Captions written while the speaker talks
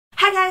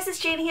Hi guys, it's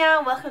Jean here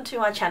and welcome to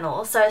my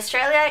channel. So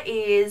Australia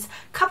is a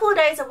couple of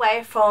days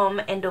away from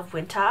end of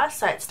winter,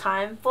 so it's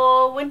time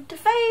for winter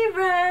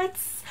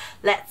favourites.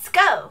 Let's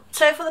go!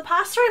 So for the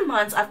past 3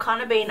 months I've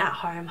kind of been at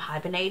home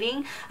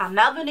hibernating.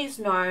 Melbourne is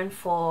known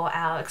for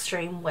our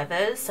extreme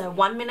weather, so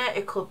one minute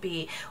it could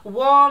be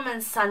warm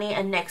and sunny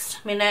and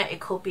next minute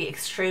it could be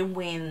extreme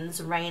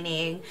winds,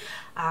 raining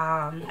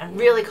and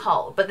really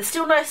cold, but there's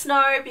still no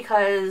snow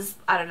because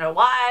I don't know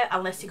why,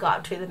 unless you go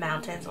up to the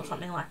mountains or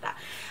something like that.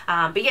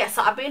 But yeah,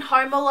 so I've been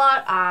home a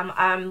lot.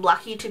 I'm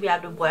lucky to be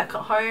able to work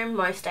at home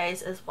most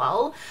days as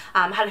well.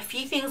 Had a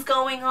few things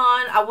going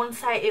on. I wouldn't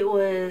say it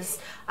was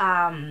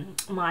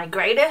my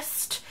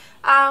greatest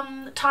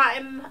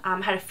time.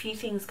 Had a few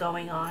things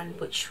going on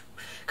which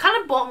kind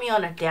of brought me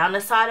on a downer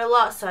side a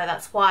lot, so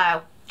that's why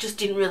I just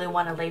didn't really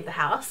want to leave the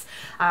house.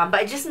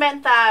 But it just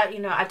meant that, you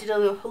know, I did a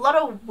lot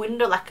of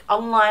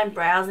online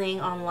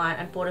browsing online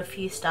and bought a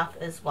few stuff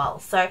as well.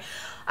 So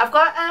I've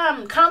got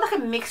kind of like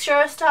a mixture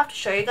of stuff to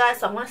show you guys.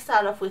 So I'm going to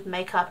start off with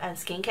makeup and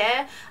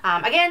skincare.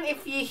 Again,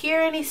 if you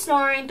hear any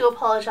snoring, do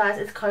apologise.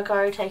 It's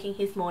Coco taking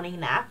his morning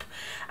nap.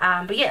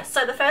 But yeah,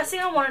 so the first thing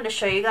I wanted to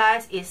show you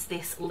guys is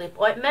this lip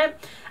ointment,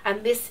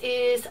 and this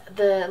is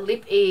the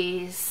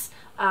Lipeze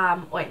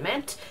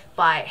ointment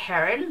by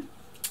Heron.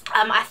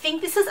 I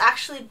think this has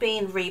actually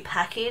been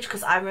repackaged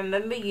because I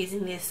remember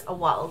using this a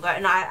while ago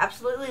and I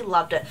absolutely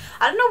loved it.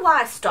 I don't know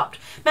why I stopped.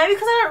 Maybe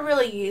because I don't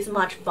really use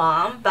much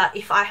balm, but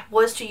if I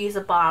was to use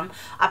a balm,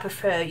 I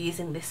prefer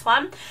using this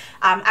one.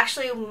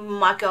 Actually,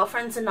 my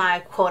girlfriends and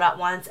I caught up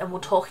once and were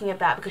talking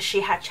about, because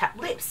she had chapped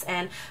lips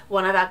and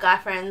one of our guy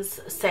friends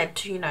said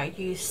to, you know,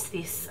 use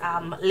this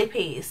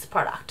Lipeze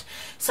product.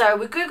 So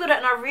we googled it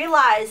and I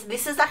realised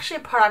this is actually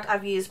a product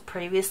I've used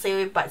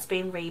previously, but it's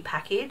been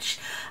repackaged.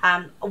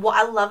 What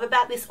I love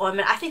about this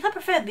ointment, I think I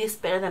prefer this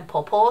better than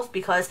Pawpaws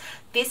because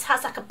this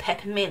has like a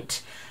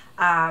peppermint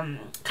kind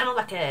of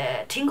like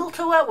a tingle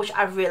to it, which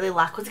I really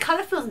like because it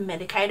kind of feels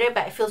medicated,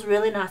 but it feels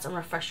really nice and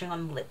refreshing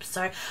on the lips.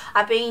 So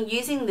I've been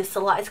using this a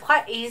lot. It's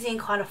quite easy and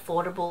quite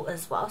affordable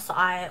as well, so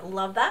I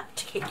love that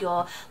to keep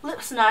your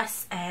lips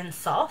nice and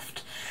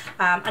soft.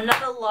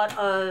 Another lot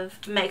of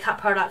makeup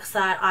products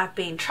that I've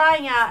been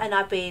trying out and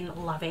I've been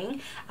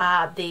loving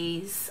are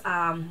these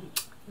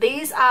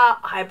are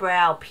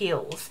eyebrow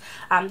peels.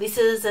 This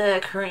is a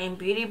Korean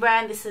beauty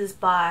brand. This is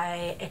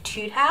by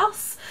Etude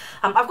house.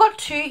 I've got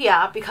two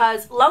here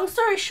because, long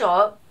story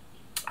short,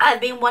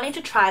 I've been wanting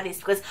to try this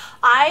because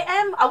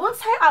I won't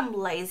say I'm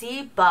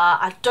lazy, but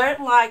I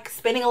don't like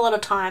spending a lot of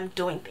time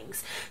doing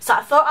things. So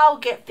I thought I'll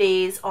get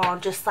these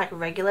on just like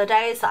regular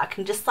days, so I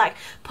can just like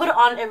put it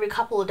on every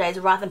couple of days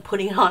rather than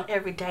putting it on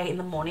every day in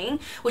the morning,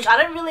 which I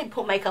don't really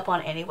put makeup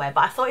on anyway.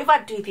 But I thought if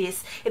I do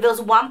this, if there was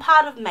one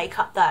part of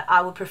makeup that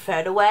I would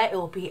prefer to wear, it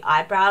would be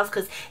eyebrows,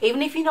 because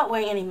even if you're not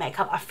wearing any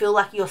makeup, I feel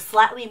like you're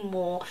slightly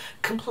more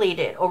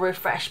completed or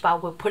refreshed by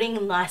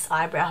putting nice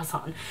eyebrows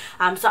on.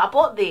 So I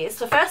bought this.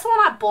 The first one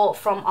I bought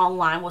from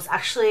online was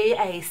actually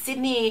a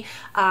Sydney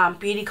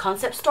beauty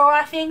concept store,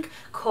 I think,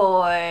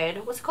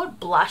 called, what's it called,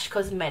 Blush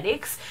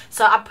Cosmetics.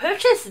 So I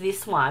purchased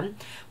this one,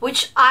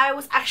 which I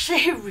was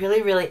actually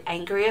really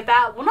angry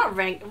about. Well, not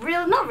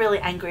really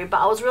angry,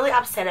 but I was really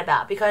upset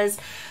about because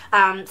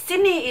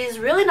Sydney is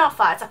really not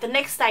far. It's like the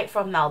next state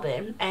from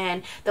Melbourne,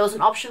 and there was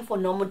an option for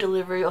normal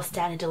delivery or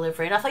standard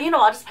delivery, and I thought, you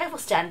know, I'll just pay for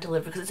standard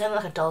delivery because it's only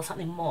like $1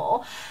 something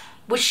more,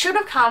 which should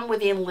have come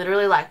within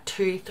literally like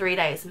 2-3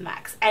 days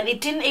max, and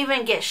it didn't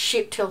even get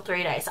shipped till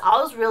 3 days. So I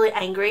was really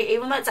angry,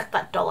 even though it's like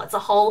that $1. It's a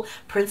whole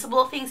principle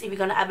of things. If you're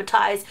going to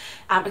advertise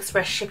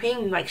express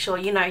shipping, make sure,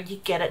 you know, you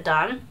get it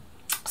done.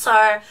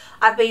 So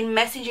I've been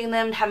messaging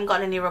them, haven't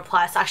gotten any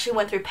replies. So I actually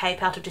went through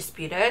PayPal to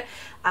dispute it,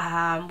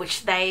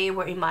 which they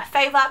were in my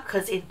favour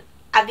because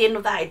at the end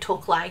of that it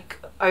took like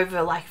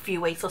over like a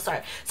few weeks or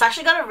so. So I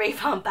actually got a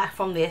refund back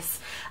from this,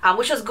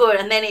 which was good,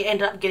 and then it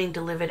ended up getting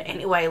delivered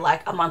anyway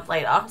like a month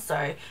later.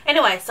 So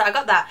anyway, so I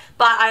got that.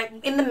 But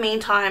in the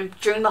meantime,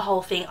 during the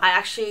whole thing, I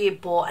actually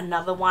bought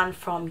another one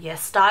from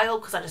Yes Style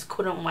because I just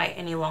couldn't wait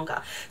any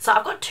longer. So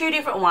I've got two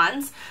different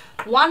ones.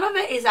 One of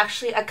it is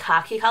actually a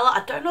khaki colour.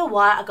 I don't know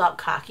why I got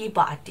khaki,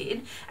 but I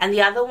did. And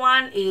the other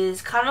one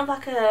is kind of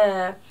like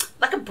a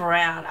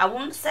brown. I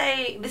wouldn't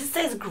say, this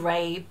says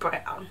grey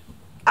brown.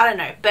 I don't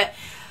know, but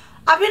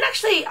I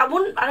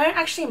don't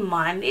actually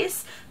mind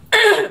this.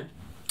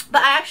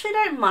 But I actually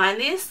don't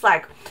mind this.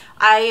 Like,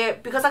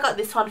 because I got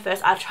this one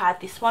first, I tried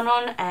this one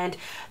on, and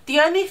the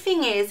only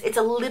thing is it's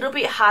a little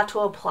bit hard to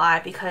apply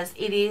because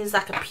it is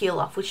like a peel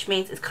off, which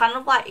means it's kind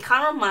of like, it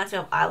kind of reminds me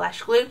of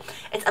eyelash glue.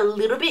 It's a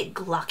little bit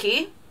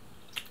glucky.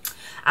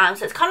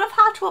 So it's kind of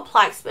hard to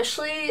apply,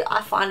 especially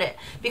I find it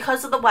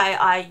because of the way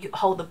I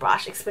hold the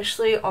brush,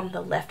 especially on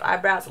the left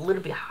eyebrow. It's a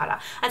little bit harder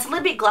and it's a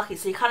little bit glucky,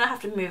 so you kind of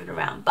have to move it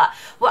around. But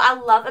what I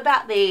love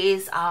about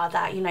these are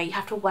that, you know, you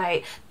have to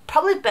wait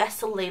probably best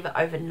to leave it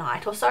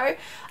overnight or so,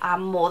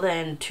 more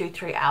than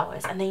 2-3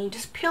 hours, and then you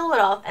just peel it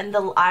off, and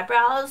the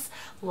eyebrows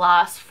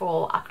last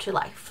for up to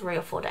like 3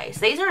 or 4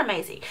 days. These are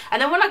amazing.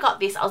 And then when I got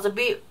this, I was a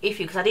bit iffy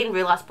because I didn't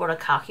realize I bought a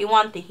khaki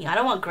one, thinking I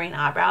don't want green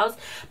eyebrows,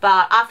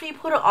 but after you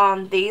put it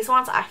on, these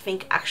ones I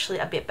think actually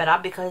a bit better,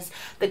 because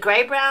the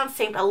grey brown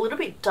seemed a little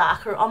bit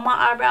darker on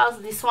my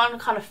eyebrows. This one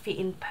kind of fit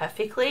in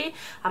perfectly.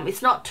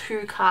 It's not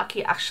too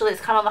khaki actually,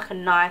 it's kind of like a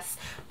nice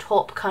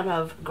taupe kind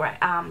of grey,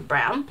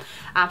 brown.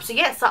 So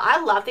yeah, so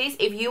I love these.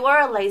 If you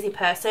are a lazy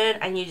person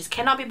and you just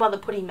cannot be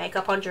bothered putting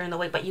makeup on during the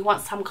week, but you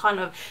want some kind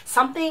of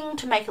something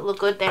to make it look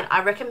good, then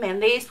I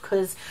recommend these,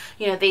 because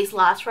you know these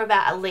last for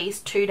about at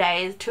least 2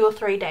 or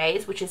 3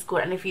 days, which is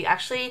good. And if you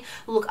actually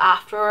look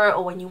after it,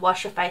 or when you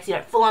wash your face, you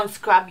don't full on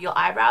scrub your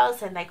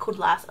eyebrows, then they could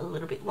last a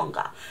little bit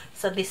longer.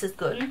 So this is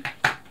good.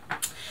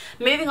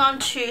 Moving on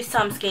to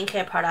some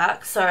skincare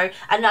products. So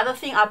another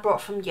thing I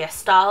brought from Yes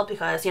Style,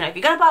 because you know if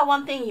you're going to buy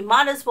one thing, you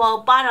might as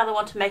well buy another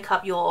one to make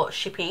up your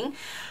shipping, which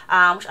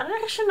I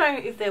don't actually know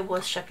if there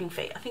was shipping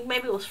fee. I think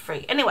maybe it was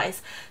free.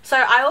 Anyways, so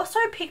I also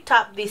picked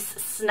up this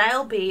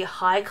Snail Bee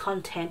High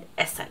Content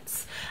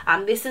Essence.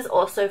 This is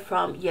also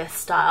from Yes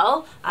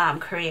Style,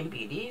 Korean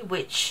beauty,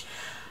 which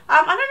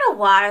I don't know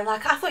why,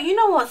 like I thought, you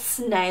know what,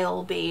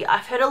 Snail Bee,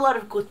 I've heard a lot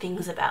of good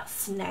things about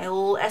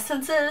snail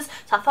essences,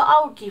 so I thought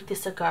I would give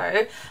this a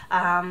go.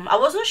 I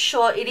wasn't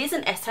sure, it is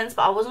an essence,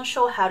 but I wasn't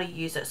sure how to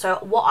use it. So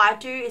what I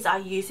do is I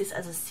use this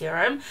as a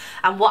serum,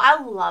 and what I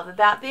love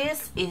about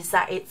this is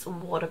that it's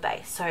water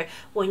based. So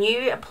when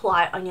you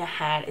apply it on your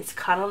hand, it's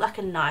kind of like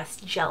a nice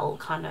gel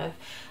kind of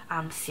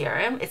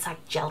serum. It's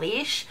like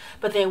jellyish,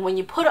 but then when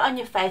you put it on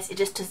your face, it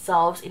just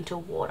dissolves into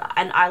water.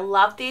 And I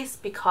love this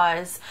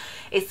because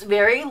it's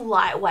very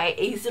lightweight,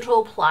 easy to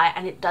apply,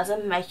 and it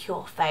doesn't make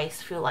your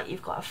face feel like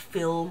you've got a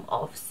film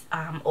of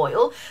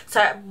oil.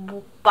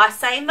 So by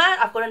saying that,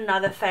 I've got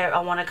another favorite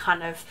I want to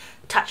kind of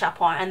touch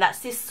up on, and that's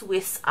this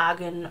Swisse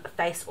Argan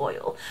face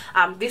oil.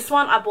 This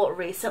one I bought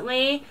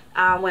recently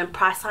when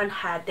Priceline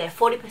had their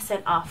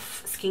 40%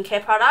 off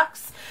skincare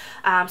products.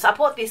 So I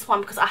bought this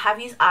one because I have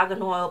used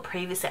argan oil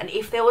previously, and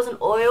if there was an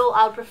oil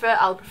I would prefer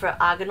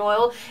argan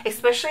oil,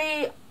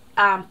 especially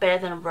better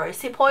than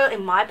rosehip oil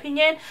in my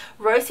opinion.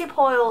 Rosehip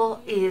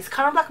oil is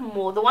kind of like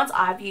more, the ones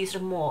I've used are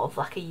more of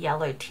like a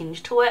yellow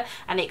tinge to it,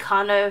 and it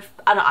kind of,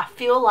 I don't know, I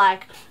feel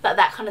like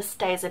that kind of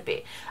stays a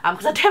bit,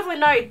 because I definitely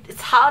know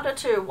it's harder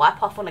to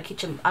wipe off on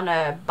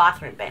a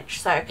bathroom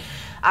bench. So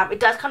it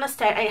does kind of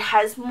stay, and it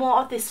has more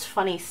of this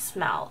funny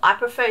smell. I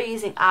prefer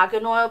using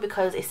argan oil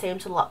because it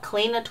seems a lot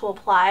cleaner to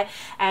apply,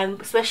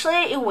 and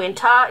especially in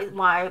winter,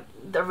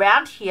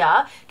 around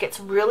here gets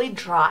really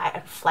dry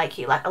and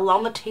flaky, like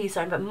along the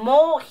T-zone, but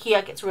more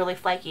here gets really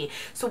flaky.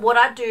 So what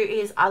I do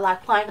is I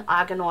like applying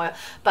argan oil,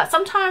 but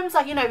sometimes,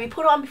 like, you know, if you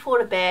put it on before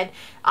to bed,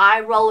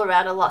 I roll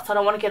around a lot, so I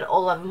don't want to get it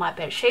all over my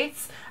bed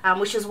sheets,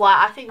 which is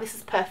why I think this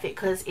is perfect,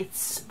 because it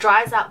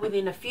dries up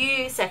within a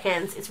few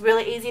seconds. It's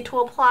really easy to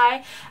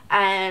apply,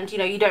 and you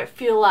know, you don't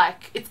feel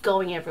like it's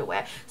going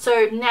everywhere.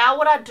 So now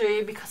what I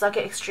do, because I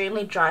get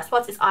extremely dry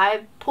spots, is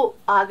I put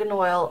argan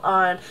oil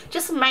on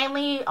just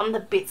mainly on the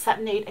bits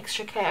that need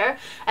extra care,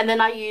 and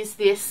then I use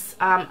this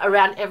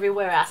around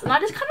everywhere else, and I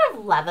just kind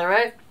of lather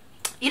it.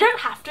 You don't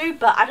have to,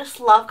 but I just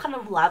love kind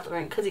of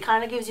lathering because it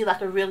kind of gives you like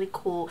a really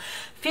cool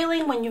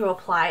feeling when you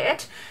apply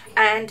it,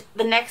 and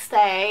the next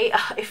day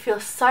it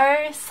feels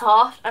so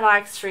soft, and I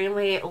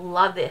extremely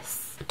love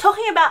this.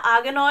 Talking about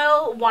argan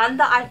oil, one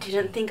that I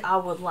didn't think I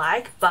would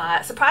like,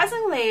 but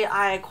surprisingly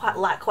I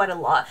quite a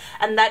lot,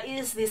 and that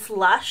is this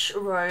Lush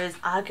Rose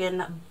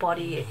Argan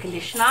Body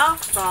Conditioner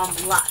from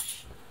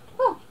Lush.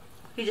 Whew.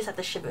 You just have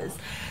the shivers.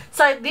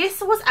 So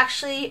this was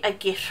actually a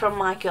gift from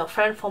my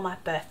girlfriend for my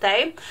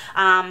birthday.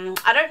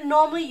 I don't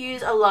normally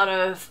use a lot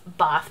of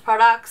bath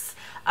products.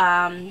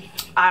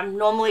 I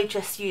normally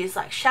just use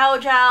like shower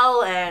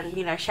gel and,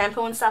 you know,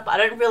 shampoo and stuff, but I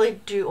don't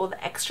really do all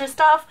the extra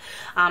stuff,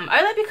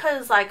 only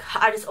because like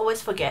I just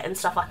always forget and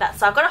stuff like that.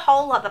 So I've got a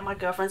whole lot that my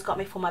girlfriend's got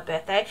me for my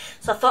birthday,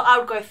 so I thought I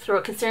would go through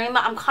it, considering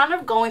that I'm kind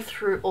of going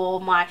through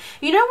all my,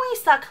 you know, when you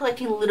start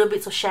collecting little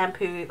bits of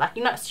shampoo, like,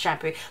 you know,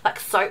 shampoo, like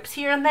soaps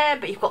here and there,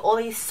 but you've got all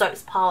these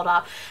soaps piled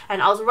up,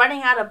 and I was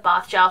running out of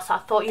bath gel, so I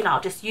thought, you know,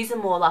 I'll just use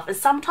them all up. And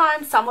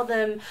sometimes some of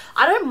them,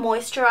 I don't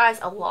moisturize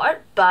a lot,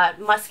 but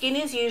my skin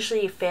is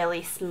usually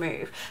fairly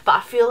smooth, but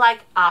I feel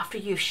like after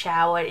you've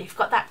showered, you've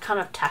got that kind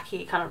of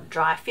tacky, kind of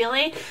dry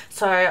feeling.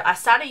 So I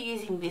started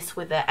using this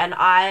with it, and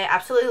I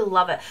absolutely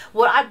love it.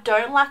 What I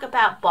don't like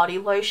about body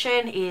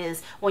lotion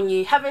is when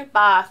you have a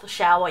bath or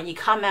shower and you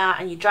come out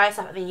and you dry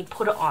yourself and then you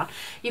put it on,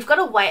 you've got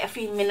to wait a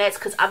few minutes,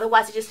 because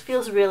otherwise it just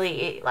feels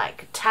really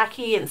like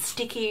tacky and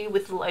sticky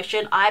with the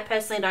lotion. I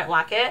personally don't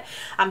like it,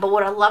 but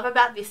what I love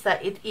about this,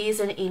 that it is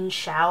an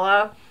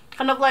in-shower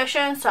kind of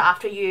lotion. So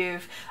after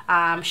you've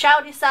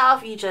showered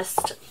yourself, you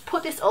just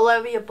put this all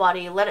over your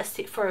body, let it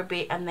sit for a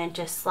bit, and then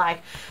just,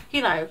 like,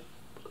 you know,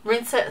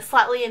 rinse it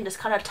slightly and just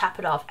kind of tap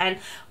it off. And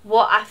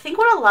what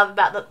I love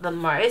about the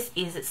most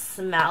is its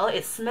smell.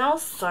 It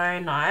smells so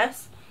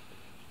nice.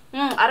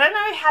 I don't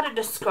know how to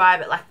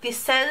describe it. Like, this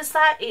says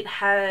that it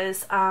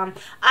has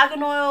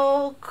argan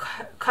oil,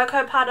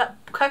 cocoa butter,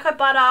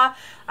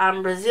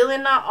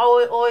 Brazilian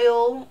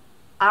oil,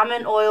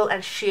 almond oil,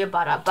 and shea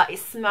butter. But it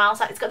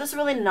smells like it's got this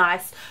really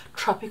nice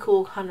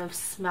tropical kind of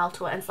smell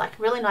to it, and it's like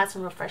really nice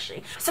and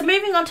refreshing. So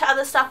moving on to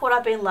other stuff, what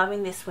I've been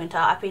loving this winter,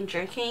 I've been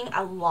drinking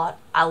a lot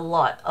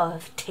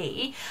of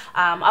tea.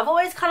 I've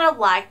always kind of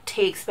liked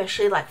tea,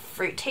 especially like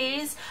fruit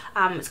teas.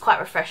 It's quite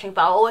refreshing,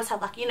 but I always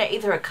have like, you know,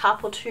 either a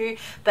cup or two.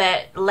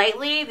 But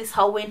lately, this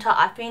whole winter,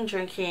 I've been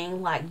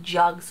drinking like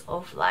jugs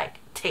of like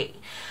tea.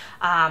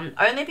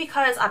 Only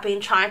because I've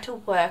been trying to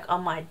work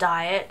on my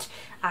diet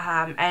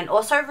and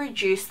also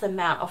reduce the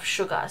amount of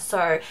sugar.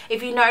 So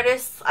if you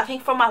notice, I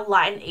think from my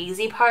light and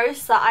easy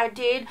post that I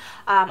did,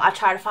 I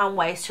try to find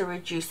ways to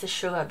reduce the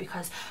sugar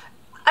because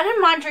I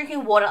don't mind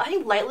drinking water. I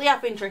think lately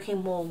I've been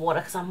drinking more water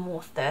because I'm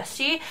more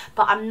thirsty,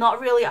 but I'm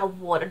not really a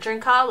water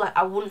drinker. Like,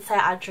 I wouldn't say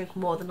I drink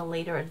more than a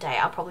litre a day.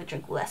 I'll probably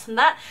drink less than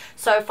that.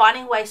 So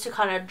finding ways to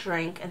kind of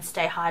drink and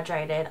stay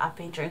hydrated, I've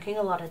been drinking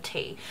a lot of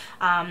tea,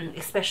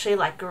 especially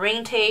like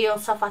green tea or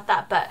stuff like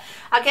that. But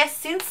I guess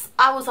since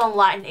I was on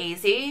light and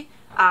easy,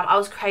 I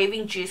was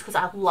craving juice because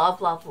I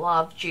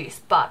love juice,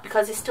 but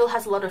because it still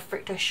has a lot of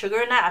fructose sugar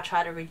in it, I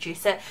try to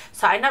reduce it.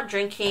 So I end up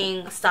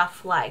drinking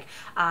stuff like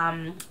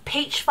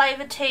peach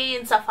flavoured tea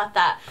and stuff like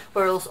that,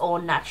 where it was all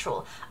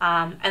natural.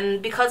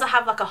 And because I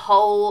have like a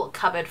whole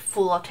cupboard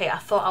full of tea, I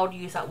thought I would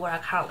use that what I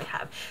currently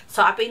have.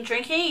 So I've been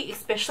drinking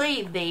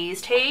especially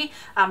these tea.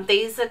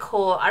 These are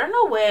called, I don't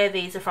know where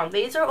these are from.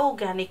 These are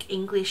organic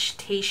English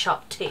tea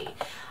shop tea.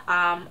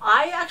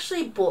 I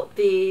actually bought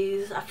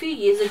these a few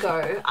years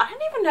ago. I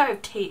don't even know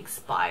if tea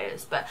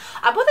expires, but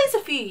I bought these a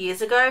few years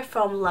ago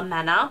from La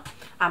Manor.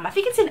 I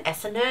think it's in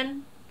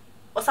Essendon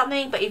or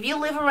something, but if you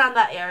live around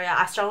that area,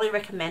 I strongly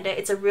recommend it.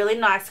 It's a really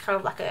nice kind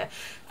of like a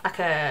I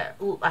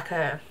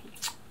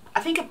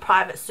think a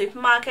private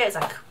supermarket. It's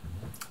like,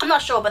 I'm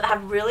not sure, but they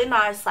have really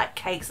nice like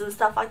cakes and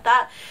stuff like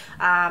that.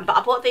 But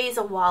I bought these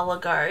a while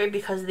ago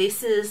because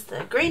this is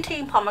the green tea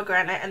and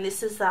pomegranate, and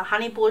this is the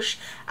honey bush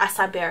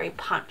acai berry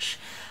punch.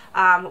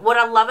 What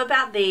I love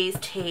about these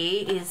tea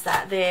is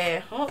that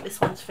they're, oh,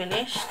 this one's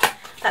finished,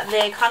 that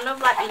they're kind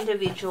of like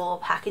individual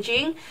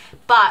packaging,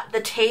 but the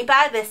tea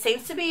bag, there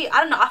seems to be,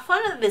 I don't know, I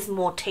find that there's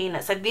more tea in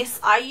it. So this,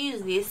 I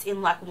use this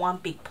in like one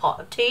big pot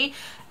of tea,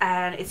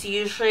 and it's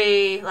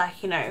usually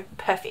like, you know,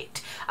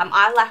 perfect.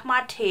 I like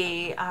my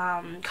tea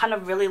kind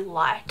of really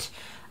light.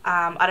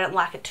 I don't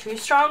like it too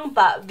strong,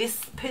 but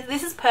this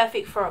is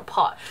perfect for a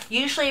pot.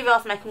 Usually if I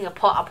was making a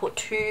pot, I'll put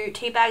 2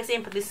 tea bags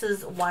in, but this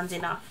is one's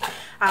enough.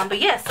 But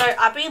yeah, so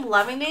I've been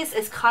loving this.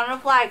 It's kind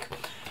of like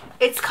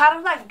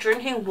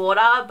drinking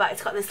water, but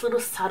it's got this little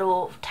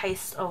subtle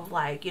taste of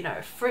like, you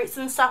know, fruits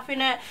and stuff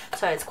in it.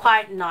 So it's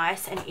quite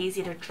nice and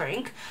easy to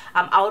drink.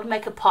 I would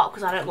make a pot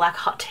because I don't like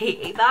hot tea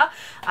either.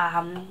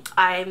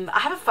 I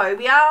have a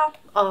phobia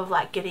of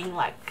like getting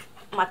like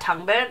my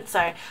tongue burnt,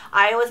 so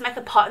I always make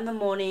a pot in the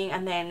morning,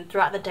 and then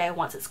throughout the day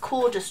once it's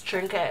cool, just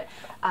drink it.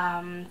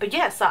 But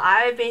yeah, so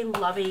I've been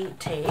loving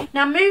tea.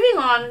 Now moving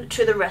on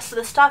to the rest of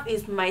the stuff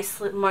is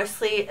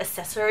mostly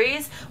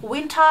accessories.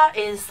 Winter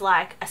is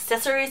like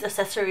accessories.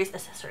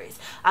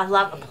 I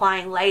love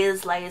applying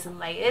layers and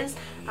layers,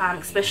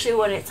 especially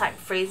when it's like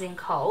freezing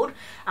cold.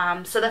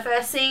 So the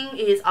first thing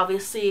is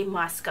obviously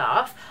my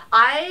scarf.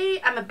 I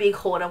am a big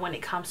hoarder when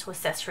it comes to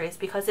accessories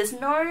because there's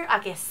no, I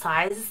guess,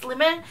 size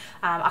limit,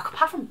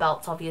 apart from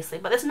belts obviously,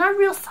 but there's no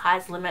real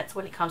size limits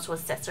when it comes to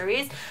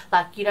accessories.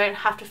 Like, you don't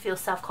have to feel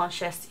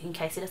self-conscious in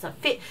case it doesn't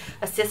fit.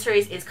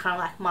 Accessories is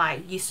kind of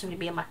like used to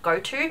be my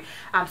go-to.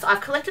 So I've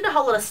collected a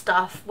whole lot of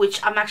stuff,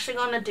 which I'm actually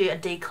going to do a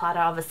declutter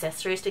of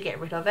accessories to get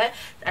rid of it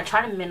and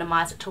try to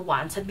minimize it to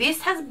one. So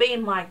this has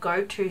been my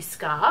go-to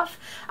scarf.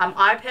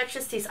 I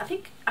purchased this, I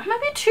think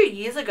maybe 2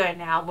 years ago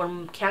now,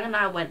 when Kanken and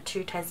I went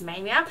to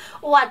Tasmania.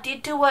 Or I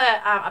did do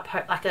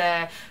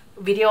a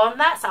video on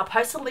that, so I'll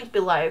post a link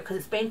below because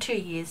it's been 2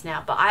 years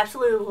now, but I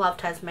absolutely love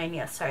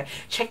Tasmania, so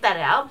check that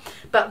out.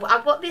 But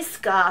I've got this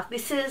scarf.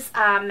 This is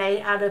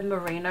made out of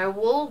merino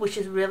wool, which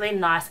is really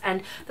nice,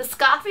 and the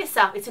scarf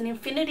itself, it's an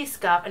infinity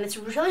scarf, and it's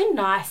really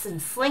nice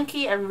and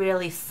slinky and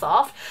really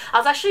soft. I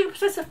was actually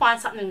going to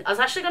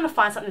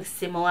find something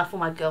similar for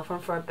my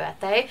girlfriend for her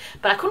birthday,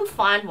 but I couldn't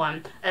find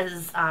one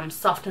as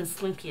soft and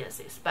slinky as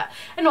this. But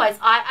anyways,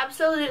 I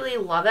absolutely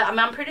love it. I mean,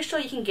 I'm pretty sure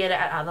you can get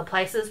it at other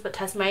places, but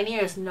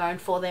Tasmania is known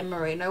for their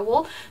merino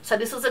wool, so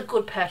this was a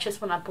good purchase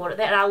when I bought it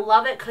there, and I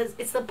love it because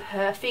it's the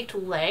perfect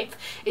length,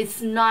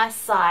 it's nice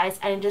size,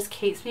 and it just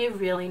keeps me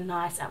really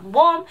nice and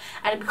warm.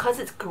 And because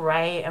it's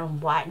grey and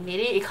white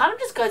knitty, it kind of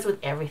just goes with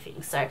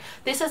everything. So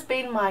this has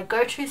been my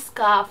go-to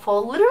scarf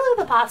for literally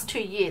the past 2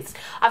 years.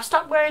 I've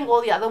stopped wearing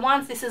all the other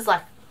ones. This is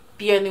like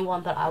the only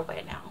one that I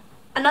wear now.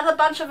 Another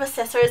bunch of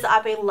accessories that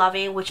I've been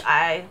loving, which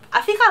I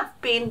think I've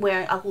been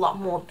wearing a lot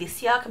more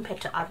this year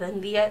compared to other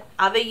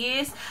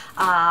years,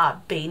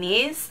 are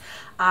beanies.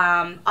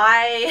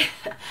 I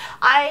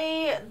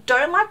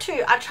don't like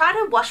to, I try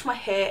to wash my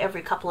hair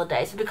every couple of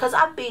days because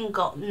I've been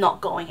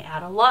not going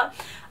out a lot.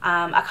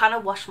 I kind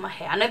of wash my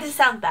hair. I know this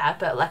sounds bad,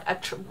 but like I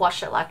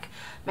wash it like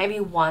maybe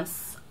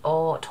once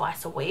or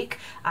twice a week,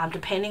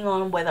 depending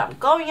on whether I'm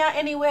going out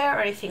anywhere or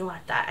anything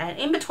like that. And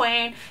in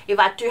between, if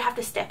I do have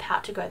to step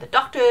out to go to the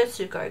doctors,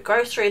 to go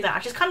grocery, then I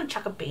just kind of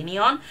chuck a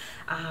beanie on.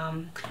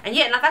 And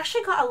yeah, and I've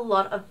actually got a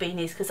lot of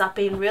beanies because I've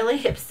been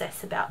really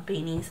obsessed about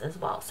beanies as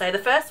well. So the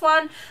first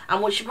one,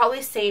 which you've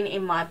probably seen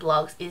in my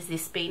blogs, is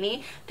this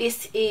beanie.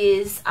 This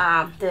is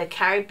the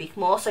Carrie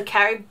Bickmore. So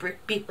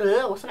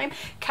what's her name?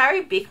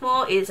 Carrie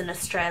Bickmore is an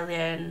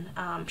Australian,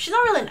 she's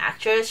not really an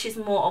actress, she's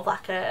more of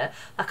like a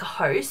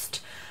host.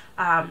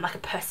 Like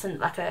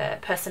a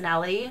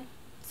personality,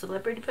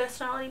 celebrity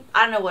personality,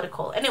 I don't know what to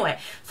call it. Anyway,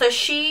 so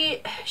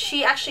she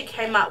actually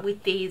came up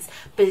with these,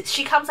 but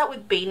she comes up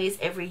with beanies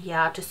every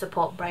year to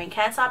support brain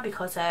cancer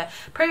because her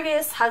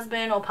previous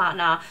husband or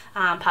partner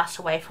passed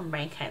away from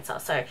brain cancer.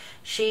 So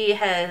she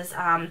has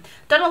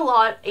done a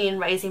lot in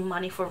raising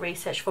money for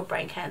research for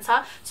brain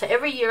cancer. So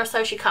every year or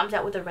so she comes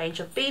out with a range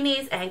of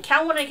beanies, and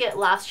Cal wanted to get it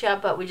last year,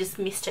 but we just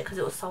missed it because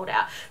it was sold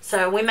out.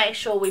 So we made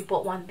sure we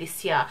bought one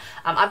this year.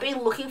 I've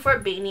been looking for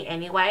a beanie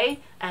anyway,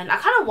 and I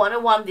kind of wanted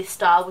one this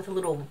style with a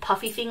little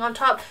puffy thing on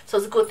top, so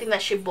it's a good thing that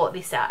she bought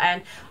this out.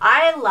 And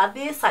I love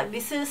this. Like,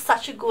 this is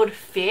such a good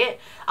fit.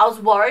 I was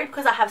worried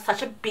because I have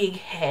such a big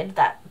head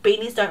that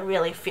beanies don't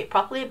really fit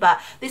properly,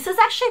 but this is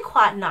actually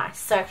quite nice.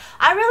 So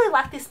I really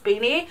like this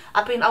beanie.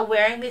 I've been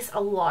wearing this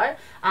a lot.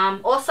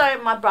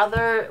 Also, my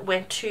brother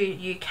went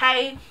to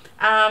UK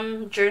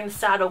during the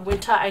start of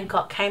winter and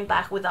came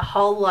back with a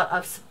whole lot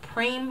of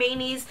Supreme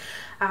beanies.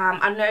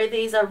 I know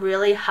these are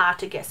really hard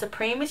to get.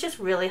 Supreme is just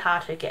really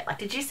hard to get. Like,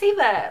 did you see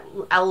the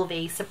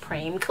LV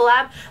Supreme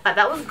collab? Like,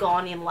 that was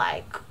gone in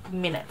like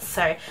minutes.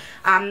 So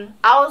I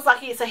was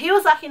lucky. So he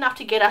was lucky enough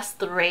to get us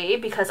 3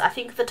 because I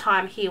think the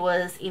time he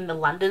was in the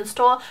London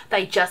store,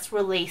 they just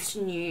released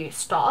new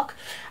stock.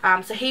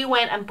 So he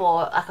went and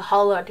bought like a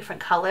whole lot of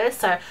different colors.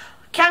 So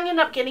Kang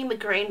ended up getting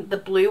the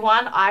blue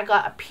one. I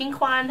got a pink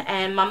one,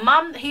 and my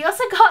mum, he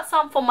also got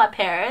some for my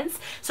parents.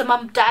 So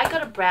my dad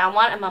got a brown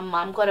one and my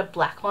mum got a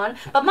black one.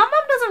 But my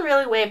mum doesn't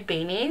really wear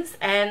beanies,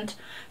 and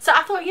so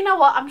I thought, you know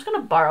what, I'm just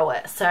going to borrow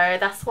it. So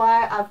that's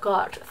why I've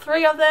got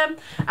 3 of them.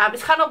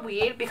 It's kind of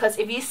weird because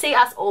if you see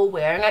us all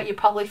wearing it, you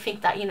probably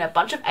think that, you know, a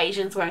bunch of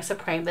Asians wearing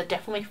Supreme, they're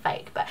definitely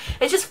fake. But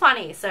it's just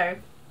funny. So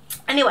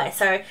anyway,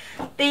 so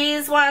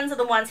these ones are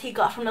the ones he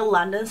got from the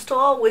London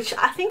store, which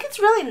I think it's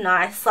really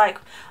nice. Like,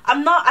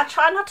 I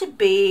try not to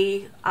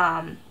be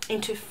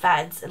into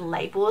fads and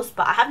labels,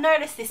 but I have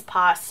noticed this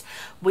past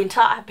winter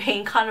I've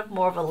been kind of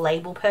more of a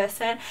label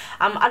person.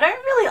 I don't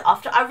really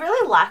often, I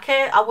really like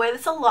it. I wear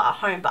this a lot at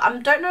home, but I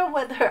don't know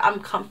whether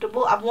I'm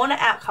comfortable. I've worn it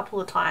out a couple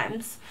of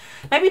times,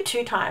 maybe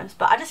 2 times,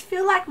 but I just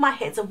feel like my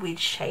head's a weird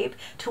shape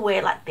to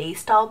wear like these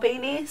style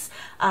beanies.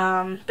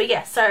 But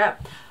yeah, so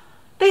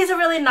these are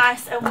really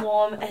nice and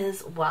warm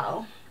as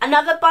well.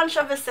 Another bunch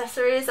of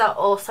accessories are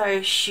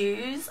also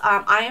shoes.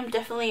 I am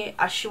definitely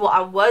a shoe, well,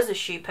 I was a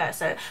shoe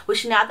person,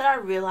 which now that I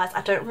realise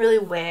I don't really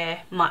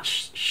wear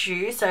much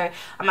shoes, so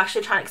I'm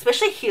actually trying,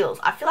 especially heels.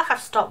 I feel like I've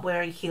stopped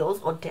wearing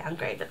heels or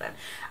downgraded them.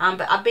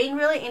 But I've been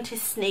really into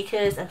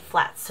sneakers and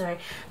flats. So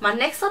my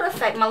next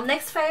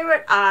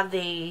favourite are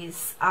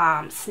these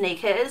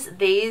sneakers.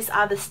 These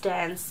are the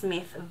Stan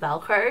Smith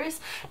Velcros.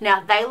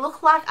 Now they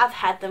look like I've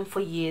had them for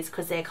years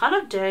because they're kind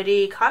of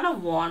dirty, kind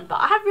of worn, but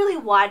I have really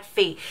wide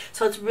feet,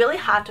 so it's really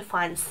hard to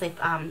find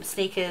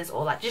sneakers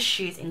or like just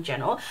shoes in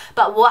general.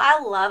 But what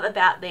I love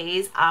about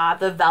these are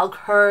the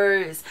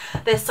Velcros.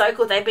 They're so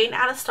cool. They've been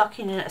out of stock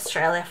in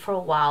Australia for a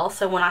while,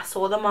 so when I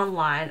saw them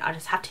online, I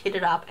just had to hit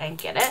it up and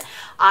get it.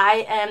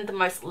 I am the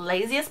most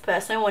laziest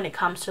person when it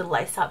comes to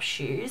lace up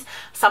shoes.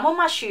 Some of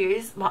my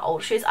shoes, my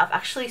old shoes, I've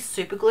actually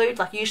super glued.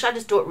 Like, usually I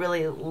just do it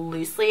really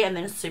loosely and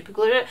then super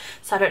glued it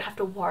so I don't have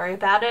to worry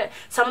about it.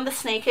 Some of the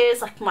sneakers,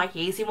 like my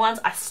Yeezy ones,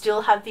 I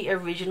still have the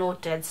original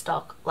dead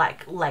stock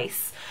like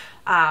lace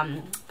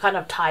kind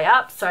of tie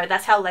up, so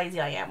that's how lazy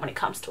I am when it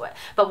comes to it.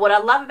 But what I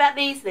love about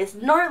these, there's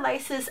no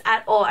laces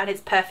at all and it's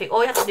perfect.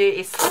 All you have to do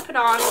is slip it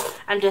on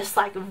and just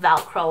like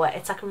Velcro it.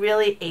 It's like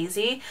really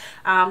easy.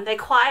 They're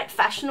quite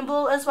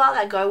fashionable as well.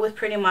 They go with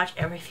pretty much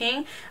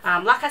everything.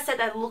 Like I said,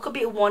 they look a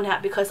bit worn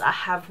out because I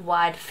have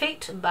wide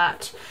feet,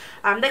 but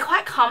they're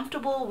quite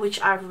comfortable, which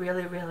I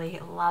really, really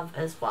love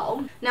as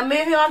well. Now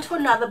moving on to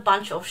another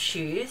bunch of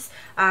shoes.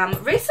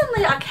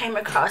 Recently I came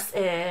across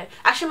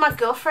actually my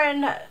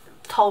girlfriend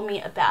told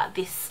me about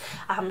this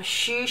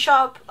shoe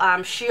shop,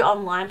 shoe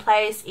online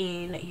place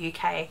in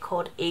UK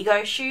called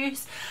Ego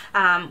Shoes.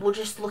 We're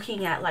just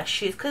looking at like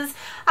shoes because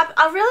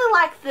I really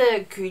like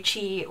the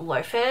Gucci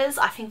loafers.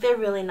 I think they're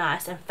really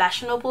nice and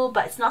fashionable,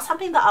 but it's not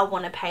something that I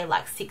want to pay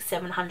like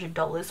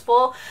 $600–700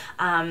 for.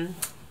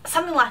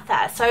 something like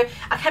that. So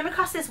I came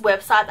across this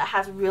website that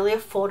has really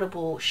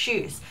affordable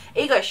shoes,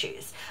 Ego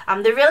shoes.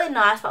 They're really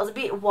nice, but I was a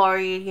bit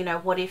worried, you know,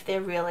 what if they're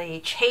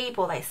really cheap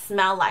or they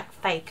smell like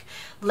fake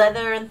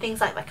leather and things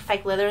like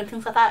fake leather and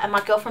things like that. And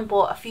my girlfriend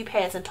bought a few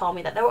pairs and told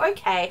me that they were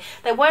okay.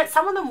 They weren't,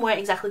 some of them weren't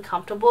exactly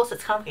comfortable, so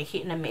it's kind of like a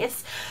hit and a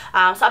miss.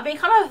 So I've been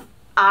kind of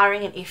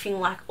ahhing and iffing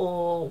like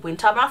all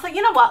winter, but I thought,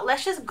 you know what,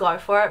 let's just go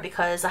for it,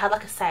 because I had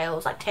like a sale. It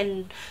was like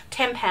 10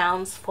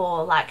 pounds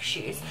for like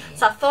shoes.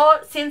 So I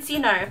thought, since, you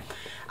know,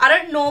 I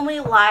don't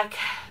normally like,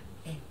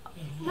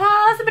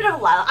 well, that's a bit of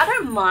a lie, I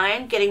don't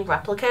mind getting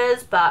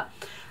replicas, but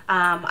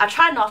I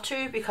try not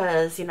to,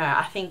 because, you know,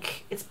 I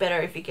think it's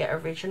better if you get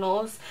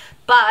originals.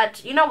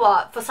 But you know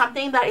what, for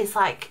something that is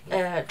like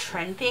a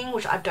trend thing,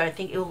 which I don't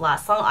think it'll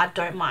last long, I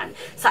don't mind.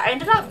 So I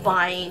ended up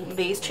buying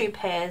these 2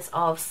 pairs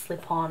of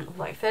slip-on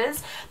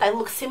loafers. They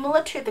look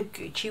similar to the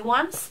Gucci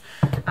ones.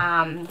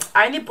 I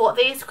only bought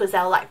these because they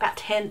were like about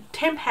 10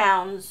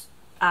 pounds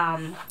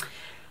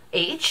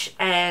each,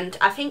 and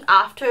I think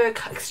after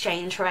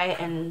exchange rate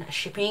and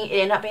shipping it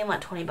ended up being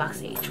like 20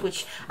 bucks each,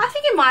 which I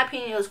think in my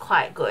opinion was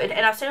quite good.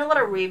 And I've seen a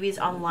lot of reviews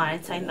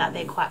online saying that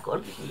they're quite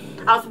good.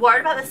 I was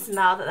worried about the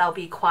smell, that they'll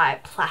be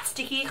quite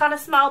plasticky kind of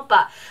smell,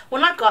 but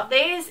when I got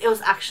these, it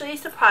was actually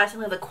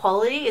surprisingly, the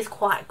quality is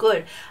quite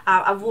good.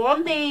 I've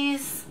worn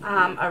these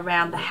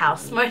around the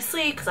house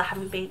mostly because I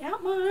haven't been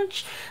out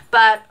much,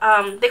 but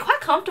they're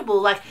quite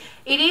comfortable. Like,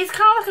 it is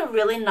kind of like a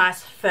really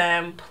nice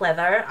firm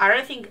pleather. I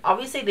don't think,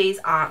 obviously these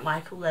aren't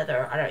like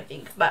leather, I don't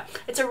think, but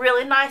it's a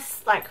really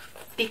nice like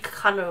thick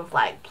kind of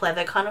like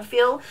pleather kind of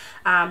feel.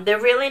 They're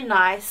really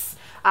nice.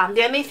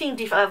 The only thing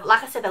different,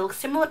 like I said, they look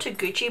similar to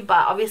Gucci,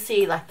 but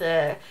obviously like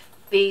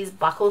these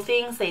buckle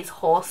things, these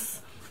horse,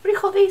 what do you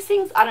call these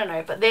things? I don't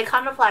know, but they're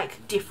kind of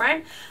like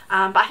different.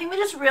 But I think they're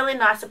just really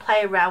nice to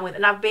play around with,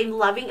 and I've been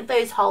loving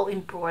those whole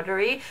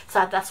embroidery,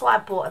 so that's why I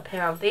bought a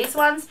pair of these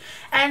ones.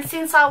 And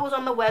since I was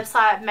on the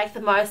website, make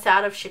the most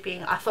out of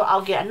shipping, I thought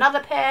I'll get another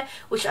pair,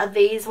 which are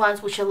these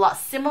ones, which are a lot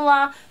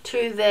similar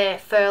to the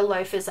fur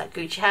loafers that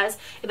Gucci has.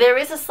 There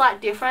is a slight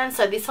difference,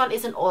 so this one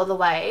isn't all the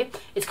way,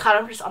 it's kind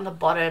of just on the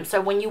bottom, so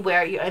when you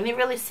wear it you only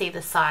really see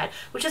the side,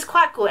 which is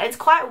quite good. And it's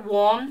quite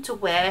warm to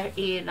wear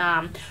in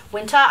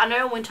winter. I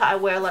know in winter I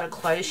wear a lot of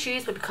closed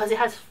shoes, but because it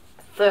has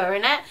fur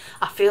in it,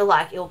 I feel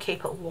like it'll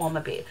keep it warm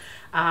a bit.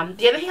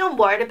 The other thing I'm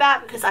worried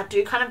about, because I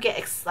do kind of get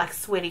like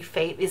sweaty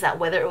feet, is that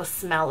whether it will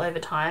smell over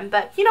time.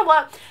 But you know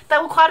what, they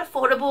were quite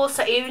affordable,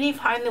 so even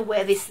if I only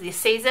wear this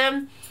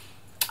season,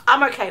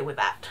 I'm okay with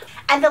that.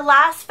 And the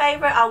last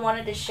favourite I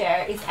wanted to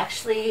share is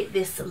actually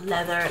this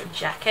leather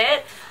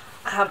jacket.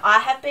 I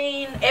have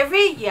been,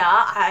 every year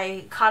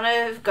I kind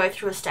of go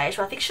through a stage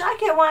where I think, should I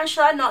get one,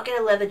 should I not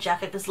get a leather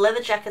jacket? Because leather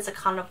jackets are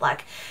kind of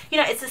like, you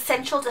know, it's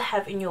essential to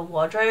have in your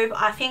wardrobe,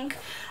 I think.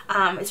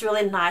 It's a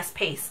really nice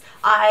piece.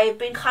 I've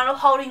been kind of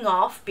holding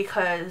off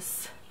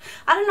because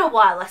I don't know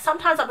why, like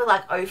sometimes I'll be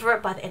like over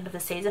it by the end of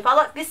the season. But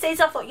like this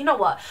season I thought, you know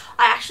what,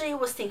 I actually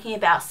was thinking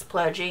about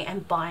splurging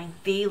and buying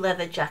the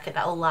leather jacket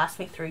that will last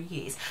me through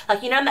years.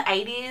 Like, you know, in the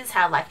 80s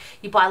how like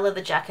you buy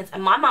leather jackets,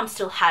 and my mum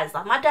still has,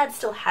 like my dad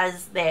still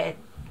has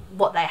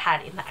what they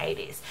had in the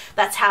 80s.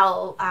 That's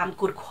how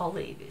good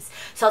quality it is.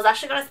 So I was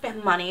actually going to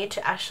spend money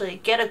to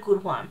actually get a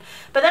good one.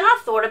 But then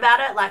I thought about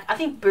it, like I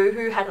think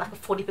Boohoo had like a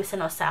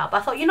 40% off sale. But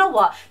I thought, you know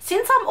what,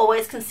 since I'm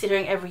always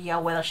considering every year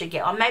whether I should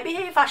get one, maybe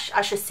if I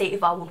should see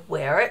if I would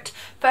wear it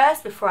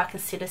first before I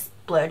consider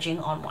splurging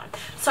on one.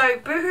 So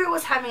Boohoo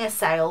was having a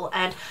sale,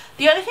 and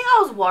the only thing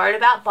I was worried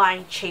about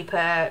buying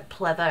cheaper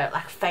leather,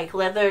 like fake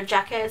leather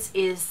jackets,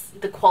 is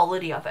the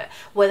quality of it,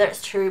 whether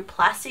it's too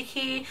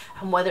plasticky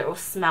and whether it will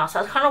smell. So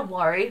I was kind of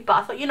worried, but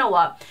I thought, you know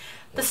what,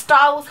 the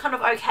style was kind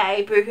of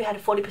okay. Boohoo had a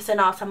 40%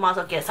 off, so I might as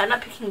well get it. So I ended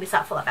up picking this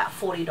up for about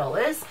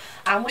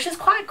 $40, which is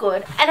quite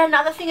good. And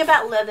another thing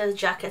about leather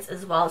jackets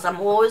as well is I'm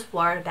always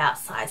worried about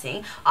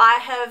sizing. I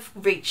have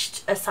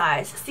reached a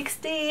size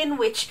 16,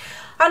 which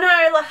I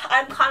know like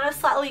I'm kind of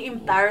slightly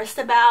embarrassed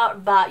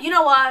about, but you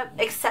know what,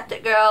 accept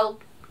it, girl.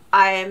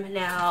 I am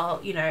now,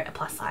 you know, a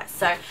plus size.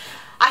 So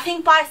I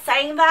think by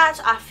saying that,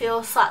 I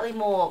feel slightly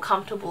more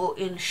comfortable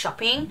in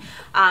shopping,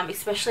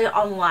 especially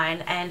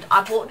online. And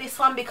I bought this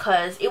one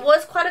because it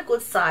was quite a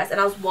good size,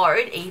 and I was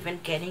worried even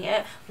getting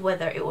it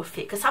whether it would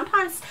fit, because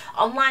sometimes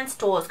online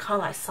stores kind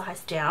of like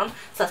size down,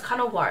 so I was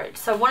kind of worried.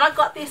 So when I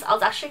got this, I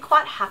was actually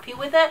quite happy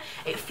with it.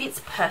 It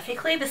fits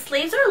perfectly. The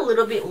sleeves are a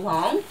little bit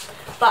long,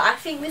 but I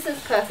think this is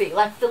perfect.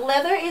 Like the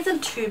leather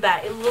isn't too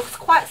bad. It looks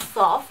quite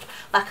soft,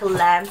 like a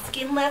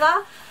lambskin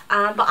leather.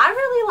 But I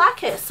really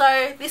like it.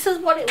 So this is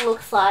what it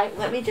looks like.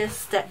 Let me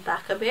just step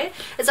back a bit.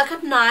 It's like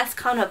a nice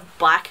kind of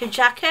biker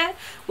jacket,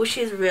 which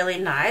is really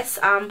nice.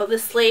 But the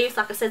sleeves,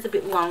 like I said, is a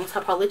bit long, so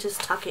I'll probably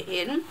just tuck it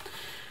in.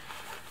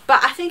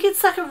 But I think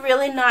it's like a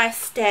really nice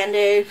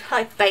standard,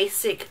 like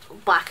basic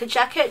biker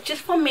jacket,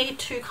 just for me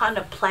to kind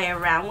of play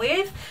around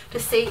with to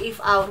see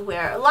if I would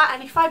wear it a lot.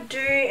 And if I do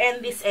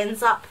and this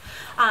ends up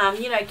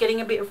you know,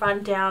 getting a bit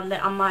run down, then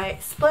I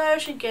might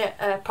splurge and get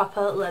a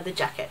proper leather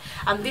jacket.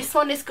 This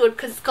one is good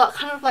because it's got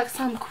kind of like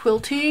some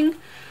quilting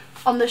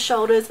on the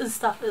shoulders and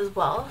stuff as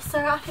well, so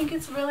I think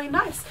it's really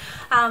nice.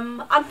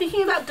 I'm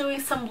thinking about doing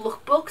some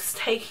lookbooks,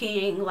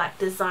 taking like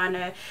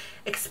designer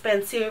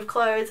expensive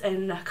clothes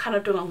and kind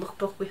of doing a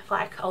lookbook with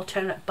like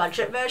alternate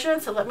budget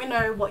versions, so let me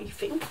know what you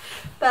think.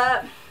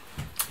 But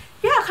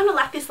yeah, I kind of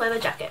like this leather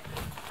jacket.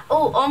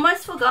 Oh,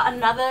 almost forgot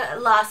another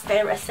last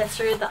favorite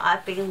accessory that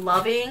I've been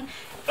loving.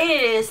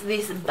 It is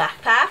this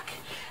backpack.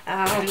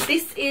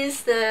 This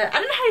is the, I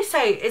don't know how to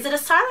say it. Is it a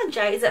silent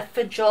J? Is it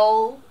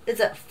Fjallhaven? Is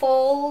it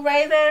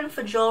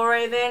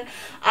Fjallhaven?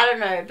 I don't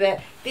know,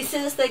 but this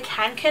is the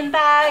Kanken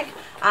bag,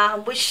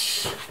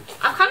 which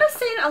I've kind of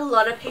seen a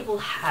lot of people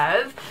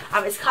have.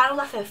 It's kind of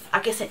like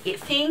I guess an it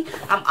thing.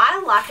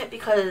 I like it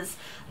because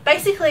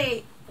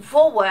basically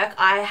for work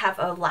I have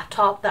a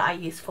laptop that I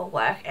use for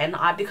work, and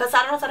because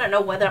I don't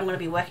know whether I'm going to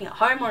be working at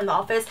home or in the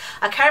office,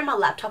 I carry my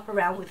laptop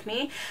around with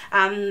me,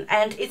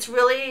 and it's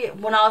really,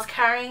 when I was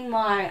carrying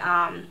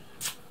my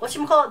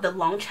the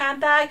long chan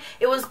bag,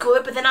 it was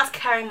good, but then I was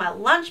carrying my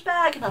lunch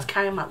bag and I was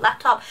carrying my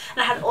laptop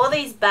and I had all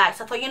these bags,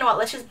 so I thought, you know what,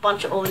 let's just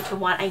bunch it all into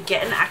one and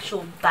get an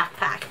actual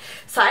backpack.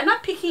 So I ended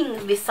up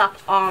picking this up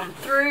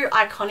through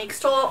Iconic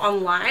store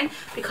online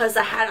because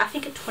I had, I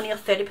think, a 20 or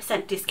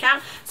 30%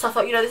 discount, so I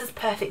thought, you know, this is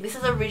perfect. This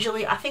is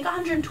originally I think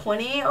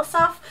 120 or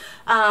stuff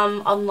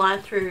online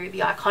through the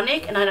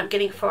Iconic, and I ended up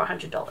getting it for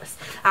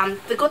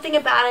 $100. The good thing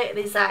about it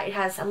is that it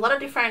has a lot of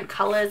different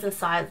colors and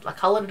sizes, like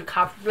a whole lot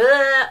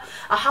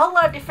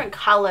of different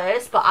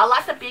colors, but I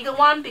like the bigger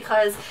one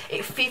because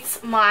it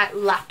fits my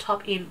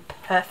laptop in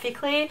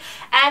perfectly,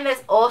 and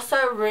there's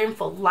also room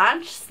for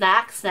lunch,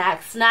 snack,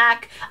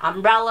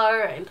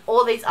 umbrella, and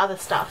all these other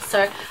stuff.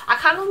 So I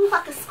kind of look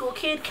like a school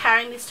kid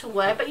carrying this to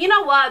work, but you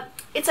know what,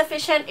 it's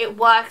efficient, it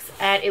works,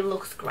 and it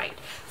looks great.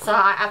 So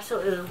I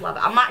absolutely love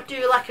it. I might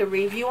do like a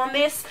review on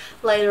this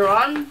later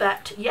on,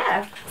 but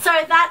yeah. So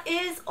that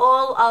is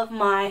all of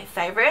my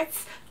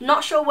favorites.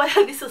 Not sure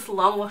whether this is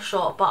long or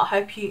short, but I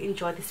hope you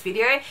enjoyed this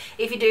video.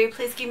 If you do,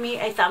 please give me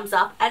a thumbs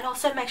up and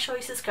also make sure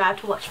you subscribe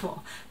to watch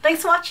more.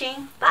 Thanks for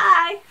watching.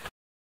 Bye!